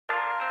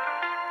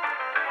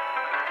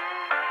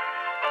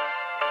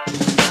So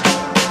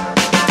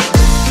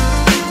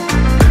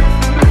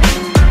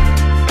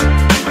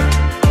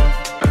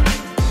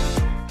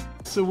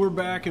we're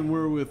back, and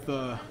we're with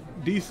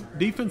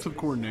defensive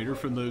coordinator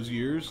from those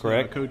years,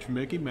 Coach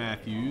Mickey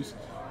Matthews.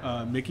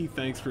 Mickey,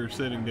 thanks for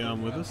sitting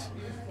down with us.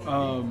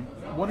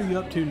 What are you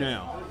up to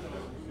now?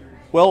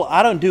 Well,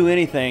 I don't do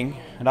anything,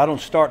 and I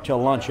don't start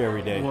till lunch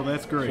every day. Well,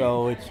 that's great.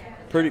 So it's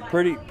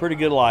pretty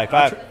good life.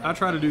 I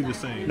try to do the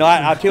same. No,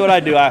 I'll tell you what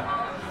I do.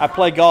 I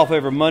play golf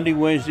every Monday,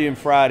 Wednesday, and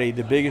Friday.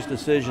 The biggest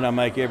decision I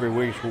make every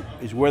week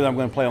is whether I'm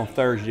going to play on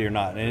Thursday or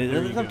not.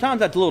 And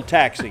sometimes that's a little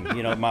taxing,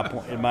 you know, at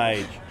my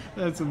age.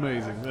 That's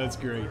amazing. That's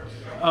great.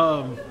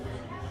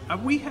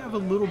 We have a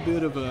little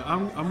bit of a.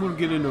 I'm going to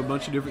get into a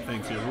bunch of different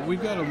things here, but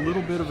we've got a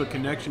little bit of a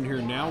connection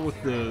here now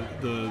with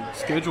the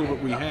schedule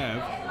that we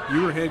have.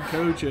 You were head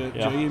coach at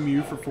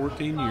JMU for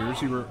 14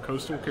 years. You were at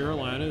Coastal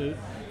Carolina.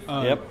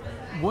 Yep.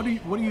 What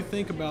do you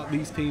think about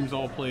these teams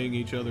all playing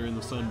each other in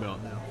the Sun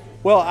Belt now?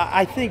 Well,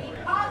 I think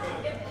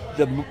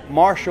the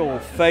Marshall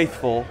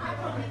faithful,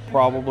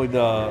 probably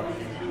the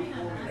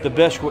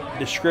best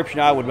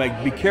description I would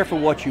make, be careful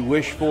what you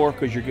wish for,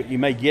 because you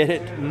may get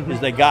it, is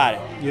they got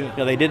it. Yeah. You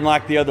know, they didn't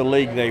like the other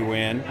league they were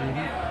in.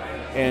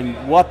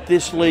 And what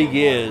this league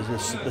is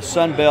the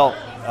Sun Belt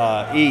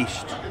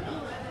East,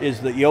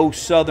 is the old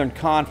Southern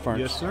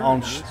Conference. Yes,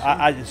 sir.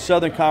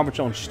 Southern Conference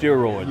on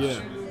steroids. Yeah.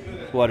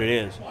 What it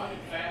is.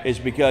 Is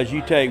because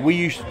we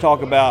used to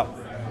talk about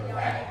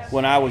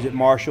when I was at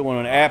Marshall, when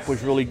an app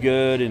was really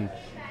good, and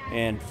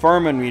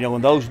Furman, you know,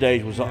 in those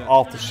days was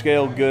off the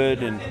scale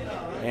good,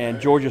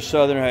 and Georgia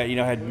Southern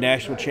had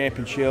national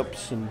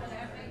championships, and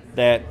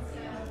that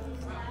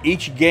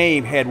each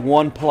game had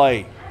one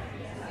play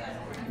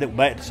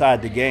that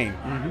decided the game,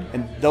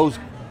 and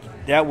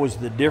that was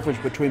the difference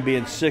between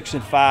being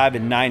 6-5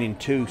 and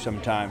 9-2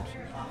 sometimes.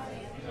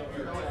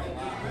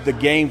 The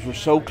games were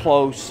so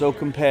close, so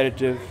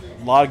competitive,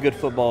 a lot of good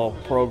football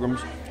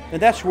programs,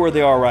 and that's where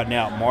they are right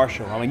now at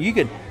Marshall. I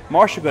mean,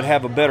 Marshall could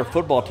have a better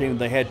football team than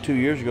they had 2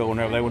 years ago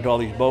whenever they went to all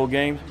these bowl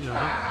games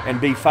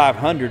and be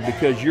 500,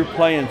 because you're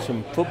playing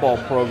some football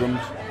programs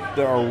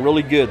that are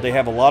really good. They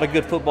have a lot of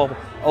good football.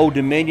 Old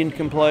Dominion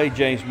can play.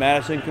 James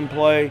Madison can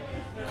play.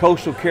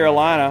 Coastal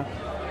Carolina,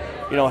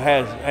 you know,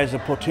 has a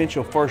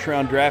potential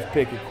first-round draft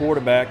pick at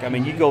quarterback. I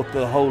mean, you go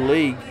through the whole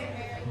league,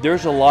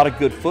 there's a lot of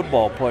good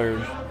football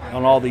players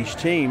on all these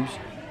teams.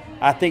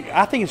 I think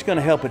it's going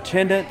to help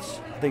attendance.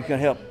 I think it's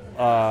going to help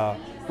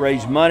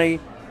raise money.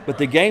 But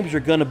the games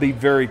are going to be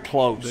very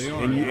close,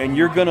 and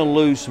you're going to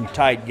lose some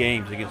tight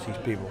games against these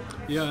people.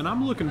 Yeah, and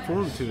I'm looking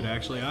forward to it,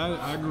 actually.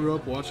 I grew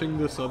up watching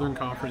the Southern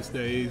Conference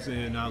days,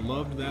 and I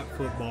loved that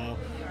football.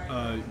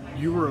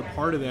 You were a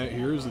part of that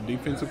here as a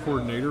defensive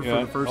coordinator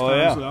for the first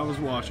time that I was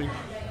watching.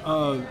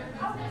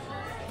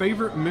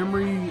 Favorite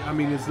memory, I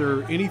mean, is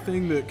there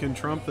anything that can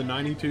trump the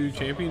 92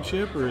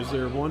 championship, or is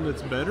there one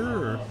that's better?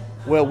 Or?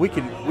 Well,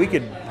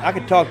 I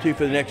could talk to you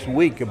for the next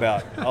week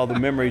about all the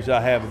memories I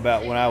have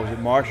about when I was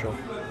at Marshall.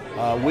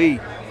 I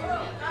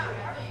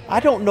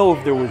don't know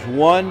if there was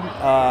one.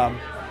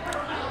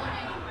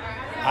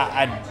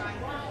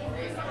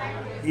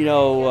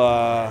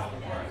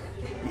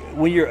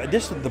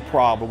 This is the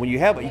problem. When you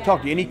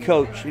talk to any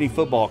coach, any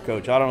football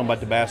coach, I don't know about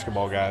the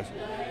basketball guys,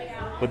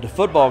 but the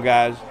football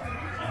guys,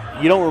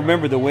 you don't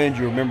remember the wins,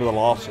 you remember the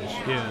losses.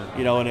 Yeah.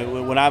 You know,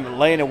 and when I'm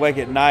laying awake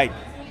at night,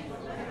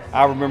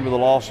 I remember the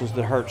losses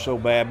that hurt so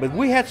bad. But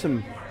we had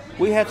some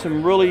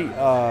really.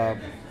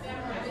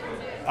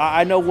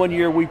 I know one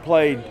year we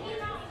played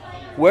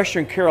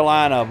Western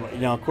Carolina. You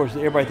know, of course,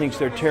 everybody thinks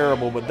they're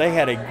terrible, but they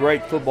had a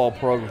great football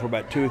program for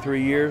about 2 or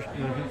 3 years.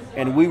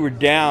 And we were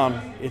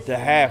down at the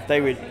half.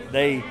 We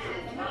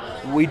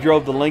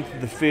drove the length of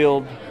the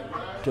field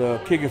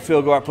to kick a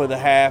field goal for the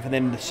half, and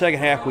then in the second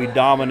half we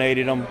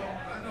dominated them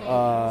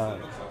to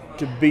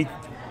beat.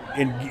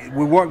 And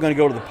we weren't going to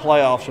go to the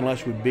playoffs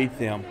unless we beat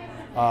them.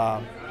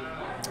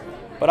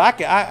 But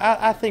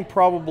I think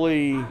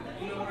probably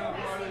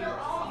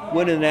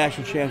winning the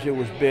national championship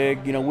was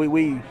big. You know,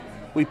 we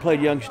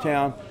played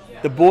Youngstown.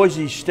 The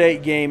Boise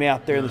State game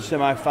out there in the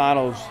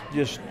semifinals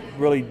just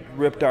really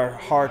ripped our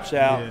hearts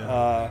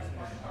out.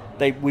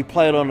 Yeah. We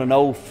played on an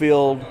old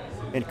field,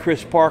 and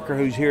Chris Parker,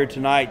 who's here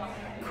tonight,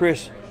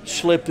 Chris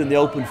slipped in the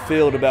open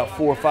field about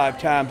 4 or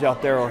 5 times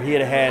out there, or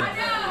he'd have had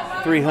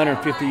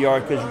 350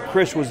 yards, because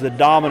Chris was the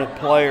dominant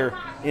player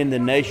in the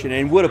nation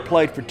and would have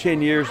played for 10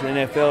 years in the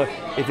NFL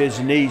if his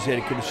knees could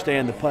have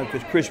stand the punt,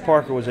 because Chris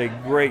Parker was a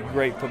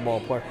great football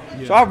player.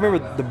 Yeah. So I remember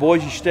the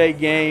Boise State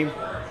game.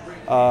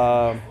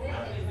 The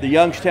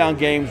Youngstown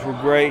games were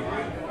great.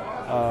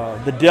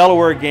 The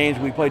Delaware games,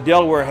 we played.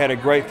 Delaware had a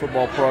great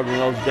football program in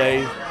those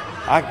days.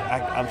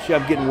 I'm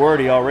getting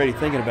wordy already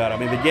thinking about it. I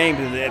mean,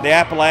 the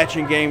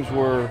Appalachian games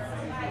were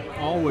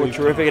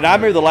terrific. And I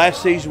remember the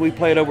last season we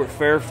played over at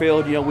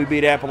Fairfield. You know, we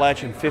beat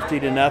Appalachian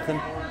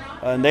 50-0.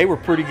 And they were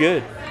pretty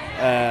good.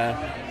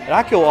 And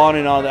I go on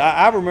and on.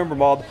 I remember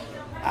them all.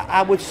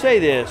 I would say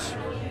this.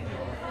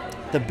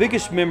 The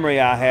biggest memory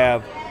I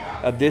have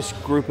of this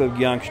group of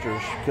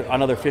youngsters, I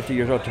know they're 50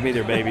 years old, to me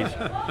they're babies,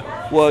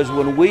 was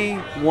when we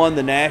won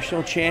the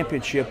national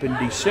championship in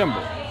December.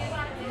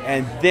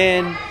 And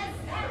then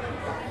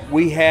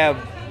we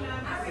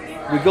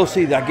go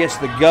see, I guess,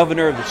 the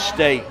governor of the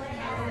state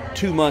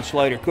 2 months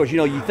later. Of course,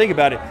 you think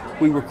about it,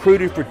 we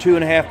recruited for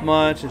 2.5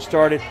 months and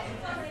started,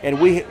 and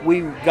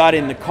we got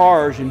in the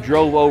cars and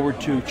drove over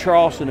to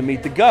Charleston to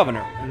meet the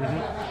governor.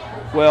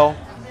 Mm-hmm. Well,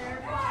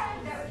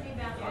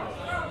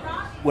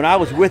 when I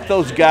was with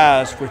those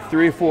guys for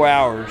 3 or 4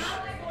 hours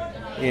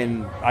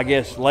in, I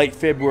guess, late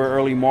February,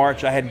 early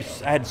March, I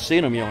had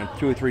seen them, in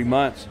 2 or 3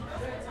 months,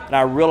 and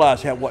I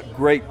realized what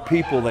great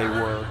people they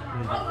were.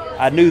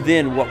 Mm-hmm. I knew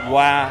then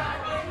why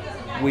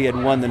we had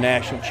won the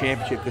national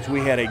championship, because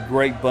we had a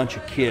great bunch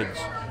of kids,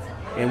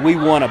 and we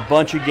won a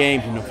bunch of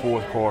games in the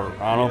fourth quarter.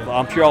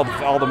 I'm sure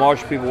all the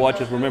Marshall people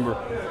watch us remember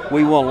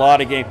we won a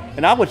lot of games.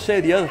 And I would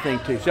say the other thing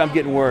too. See, I'm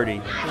getting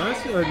wordy. No,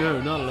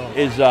 not at all.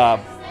 Is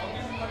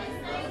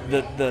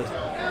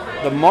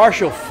the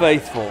Marshall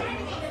faithful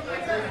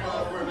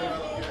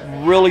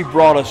really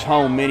brought us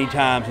home many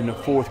times in the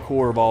fourth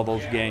quarter of all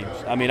those games.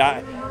 I mean,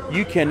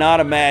 you cannot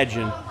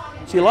imagine.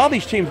 See, a lot of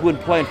these teams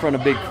wouldn't play in front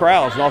of big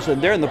crowds, and all of a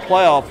sudden they're in the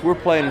playoffs. We're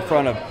playing in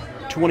front of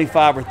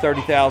 25 or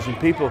 30,000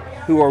 people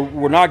who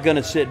were not going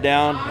to sit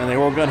down and they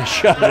weren't going to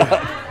shut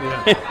up.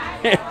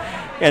 Yeah.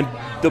 And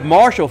the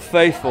Marshall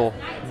faithful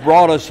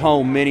brought us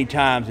home many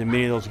times in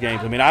many of those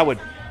games. I mean, I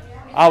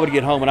would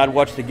get home and I'd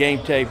watch the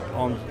game tape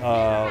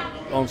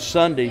on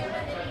Sunday,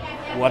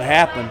 what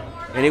happened,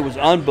 and it was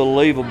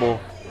unbelievable.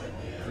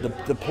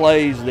 The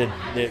plays that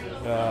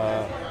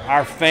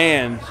our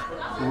fans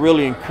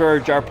really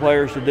encourage our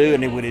players to do,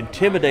 and it would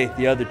intimidate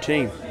the other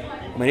team.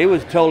 I mean, it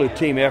was totally a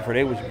team effort.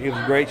 It was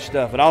great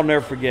stuff, and I'll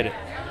never forget it.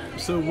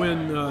 So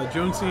when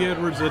Joan C.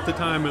 Edwards, at the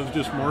time it was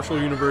just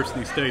Marshall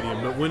University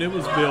Stadium, but when it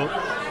was built,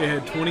 it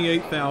had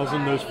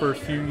 28,000 those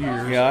first few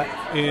years. Yeah.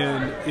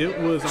 And it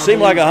was...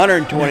 Seemed like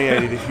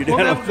 128 if you did.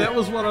 Well, that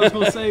was what I was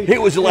going to say.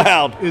 It was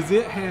loud.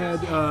 It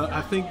had,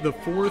 I think, the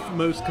fourth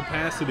most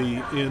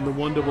capacity in the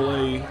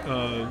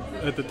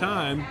 1AA at the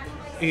time.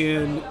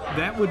 And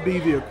that would be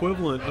the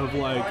equivalent of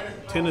like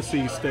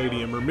Tennessee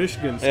Stadium or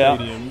Michigan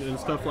Stadium and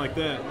stuff like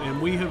that.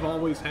 And we have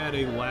always had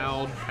a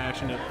loud,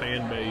 passionate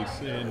fan base,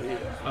 and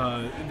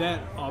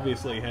that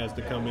obviously has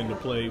to come into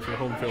play for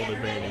home field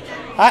advantage.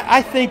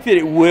 I think that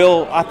it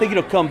will. I think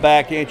it'll come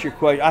back to answer your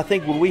question. I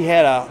think when we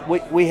had a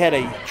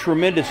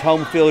tremendous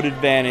home field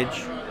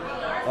advantage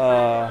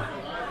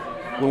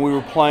when we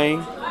were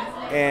playing,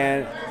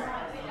 and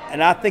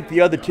I think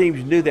the other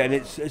teams knew that. And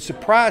it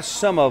surprised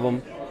some of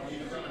them.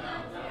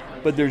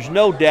 But there's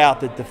no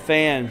doubt that the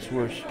fans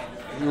were,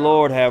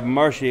 Lord have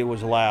mercy, it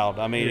was loud.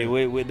 I mean, they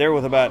weren't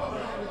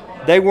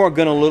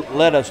going to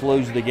let us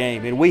lose the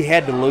game, and we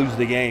had to lose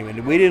the game,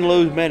 and we didn't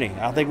lose many.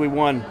 I think we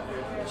won.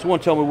 Someone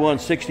told me we won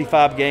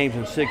 65 games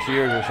in 6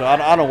 years or so. I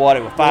don't know what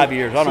it was, 5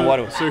 years. I don't know what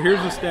it was. So here's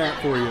a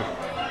stat for you.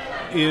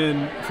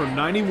 From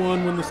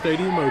 91 when the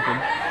stadium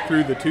opened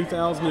through the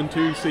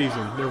 2002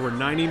 season, there were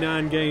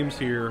 99 games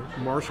here.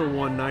 Marshall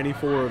won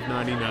 94 of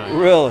 99.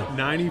 Really?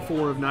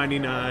 94 of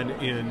 99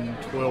 in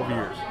 12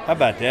 years. How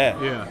about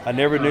that? Yeah. I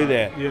never knew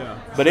that. Yeah.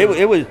 But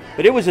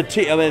it was a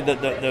team. I mean,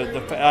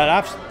 and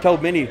I've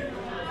told many,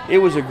 it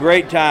was a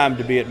great time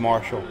to be at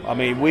Marshall. I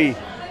mean,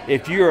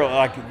 if you're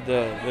like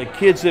the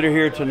kids that are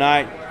here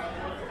tonight,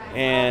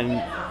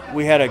 and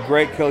we had a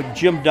great coach.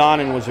 Jim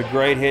Donnan was a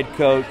great head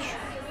coach.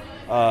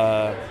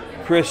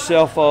 Chris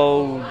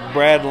Selfo,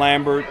 Brad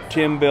Lambert,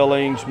 Tim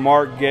Billings,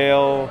 Mark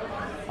Gale.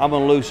 I'm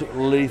going to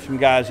leave some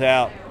guys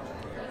out.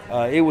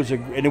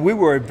 And we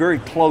were a very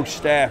close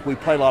staff. We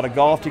played a lot of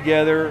golf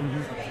together.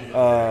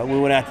 We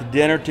went out to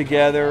dinner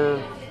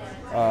together.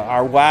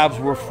 Our wives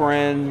were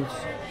friends.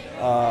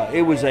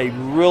 It was a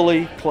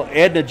really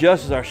Edna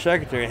Justice, our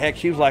secretary. Heck,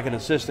 she was like an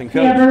assistant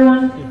coach.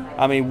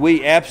 I mean,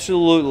 we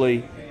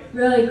absolutely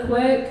really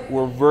quick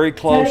were very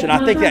close, and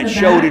I think that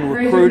showed in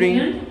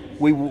recruiting.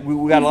 We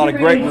got a lot of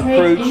great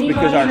recruits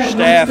because our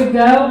staff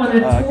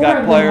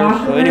got players.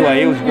 So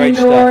anyway, it was great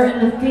stuff.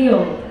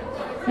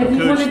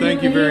 Coach,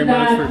 thank you very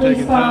much for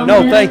taking time.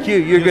 No, thank you.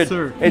 You're good.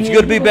 Sir. It's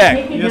good to be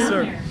back. Yes,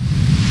 sir.